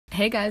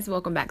Hey guys,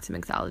 welcome back to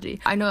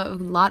Mixology. I know a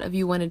lot of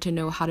you wanted to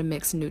know how to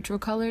mix neutral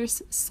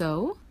colors,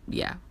 so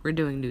yeah, we're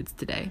doing nudes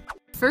today.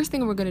 First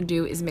thing we're going to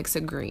do is mix a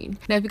green.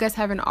 Now if you guys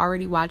haven't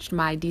already watched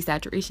my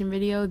desaturation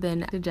video,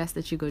 then I suggest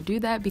that you go do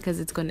that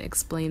because it's going to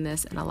explain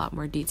this in a lot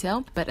more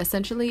detail. But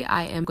essentially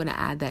I am going to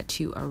add that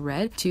to a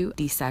red to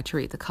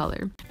desaturate the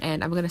color.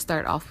 And I'm going to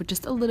start off with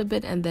just a little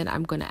bit and then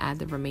I'm going to add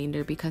the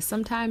remainder because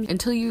sometimes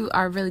until you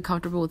are really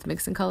comfortable with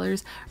mixing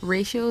colors,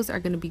 ratios are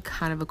going to be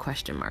kind of a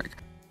question mark.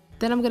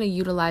 Then I'm going to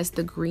utilize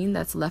the green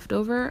that's left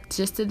over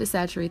just to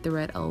desaturate the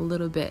red a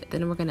little bit.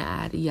 Then we're going to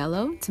add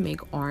yellow to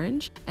make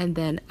orange. And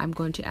then I'm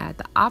going to add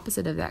the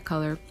opposite of that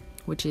color,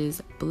 which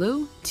is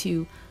blue,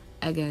 to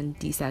again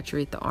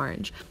desaturate the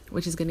orange,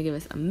 which is going to give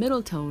us a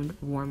middle toned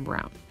warm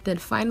brown. Then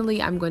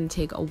finally I'm going to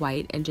take a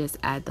white and just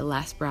add the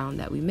last brown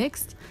that we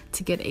mixed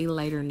to get a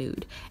lighter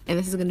nude. And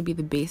this is going to be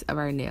the base of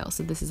our nail.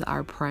 So this is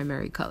our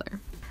primary color.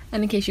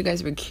 And in case you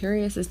guys were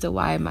curious as to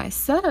why my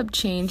setup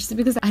changed, it's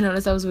because I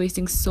noticed I was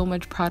wasting so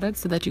much product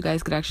so that you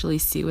guys could actually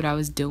see what I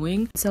was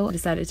doing. So I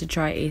decided to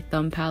try a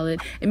thumb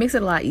palette. It makes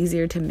it a lot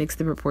easier to mix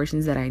the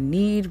proportions that I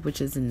need, which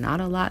is not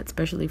a lot,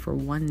 especially for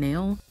one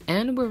nail.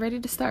 And we're ready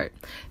to start.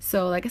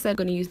 So like I said, I'm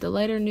going to use the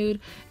lighter nude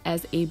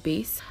as a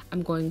base.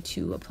 I'm going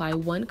to apply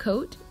one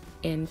coat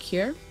and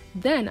cure.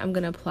 Then I'm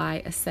going to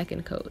apply a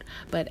second coat.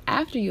 But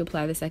after you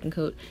apply the second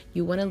coat,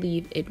 you want to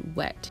leave it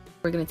wet.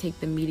 We're going to take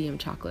the medium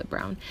chocolate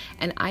brown.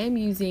 And I am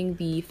using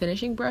the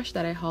finishing brush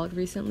that I hauled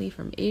recently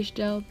from Ace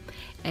Gel.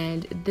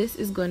 And this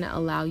is going to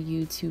allow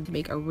you to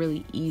make a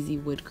really easy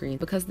wood green.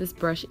 Because this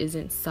brush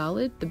isn't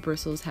solid, the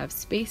bristles have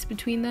space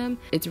between them.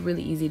 It's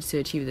really easy to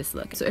achieve this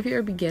look. So if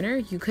you're a beginner,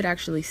 you could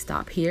actually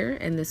stop here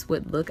and this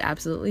would look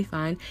absolutely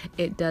fine.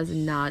 It does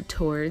nod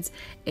towards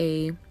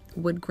a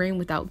wood grain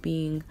without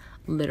being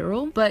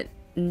literal, but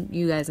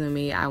you guys know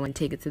me, I want to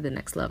take it to the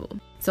next level.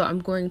 So I'm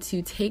going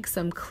to take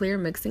some clear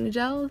mixing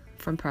gel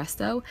from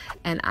Presto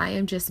and I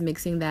am just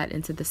mixing that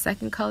into the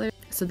second color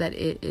so that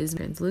it is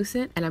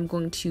translucent, and I'm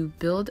going to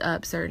build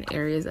up certain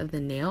areas of the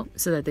nail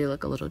so that they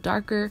look a little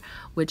darker,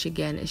 which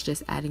again is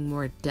just adding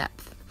more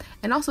depth.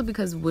 And also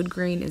because wood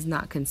grain is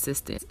not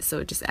consistent, so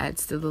it just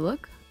adds to the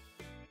look.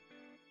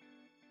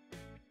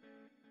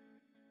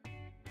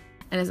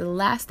 And as a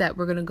last step,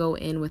 we're going to go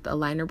in with a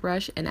liner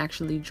brush and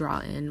actually draw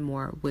in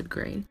more wood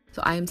grain.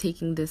 So I am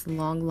taking this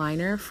long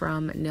liner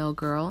from Nail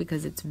Girl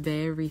because it's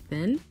very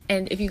thin.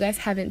 And if you guys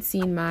haven't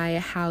seen my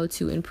how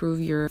to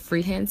improve your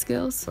freehand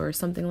skills or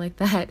something like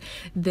that,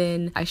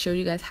 then I showed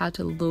you guys how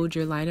to load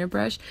your liner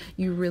brush.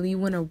 You really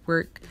want to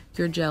work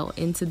your gel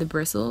into the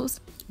bristles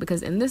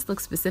because in this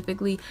look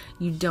specifically,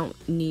 you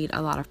don't need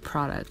a lot of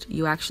product.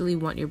 You actually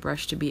want your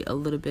brush to be a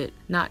little bit,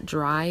 not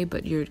dry,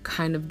 but you're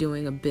kind of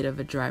doing a bit of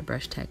a dry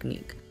brush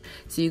technique.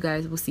 So you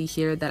guys will see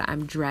here that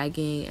I'm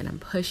dragging and I'm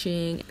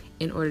pushing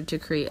in order to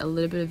create a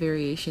little bit of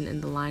variation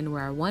in the line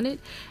where I want it.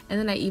 And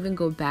then I even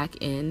go back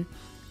in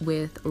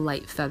with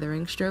light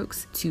feathering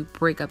strokes to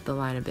break up the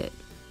line a bit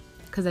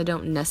because I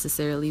don't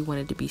necessarily want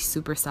it to be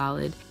super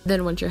solid.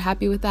 Then once you're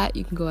happy with that,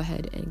 you can go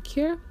ahead and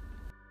cure.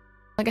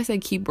 Like I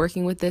said, keep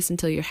working with this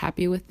until you're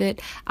happy with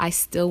it. I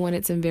still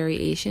wanted some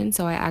variation,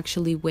 so I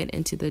actually went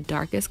into the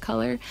darkest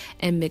color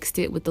and mixed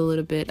it with a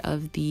little bit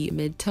of the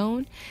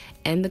mid-tone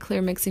and the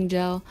clear mixing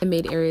gel and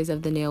made areas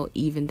of the nail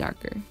even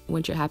darker.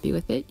 Once you're happy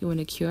with it, you want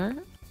to cure.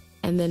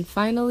 And then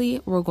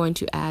finally, we're going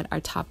to add our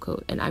top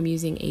coat, and I'm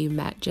using a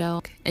matte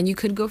gel. And you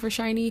could go for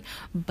shiny,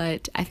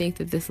 but I think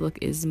that this look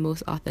is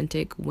most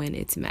authentic when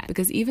it's matte,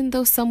 because even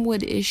though some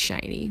wood is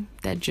shiny,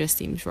 that just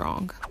seems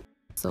wrong.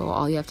 So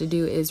all you have to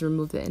do is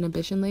remove the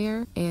inhibition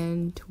layer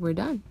and we're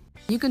done.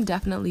 You can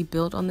definitely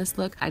build on this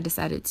look. I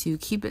decided to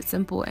keep it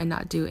simple and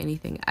not do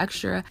anything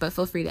extra, but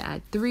feel free to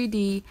add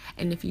 3D.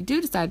 And if you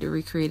do decide to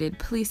recreate it,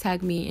 please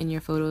tag me in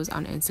your photos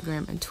on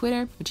Instagram and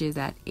Twitter, which is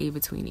at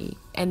abetweene.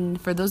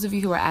 And for those of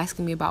you who are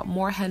asking me about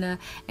more henna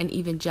and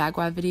even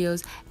jaguar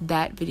videos,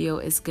 that video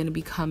is going to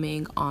be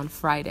coming on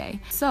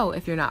Friday. So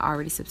if you're not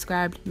already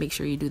subscribed, make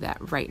sure you do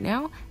that right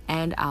now,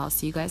 and I'll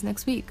see you guys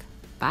next week.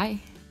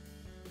 Bye.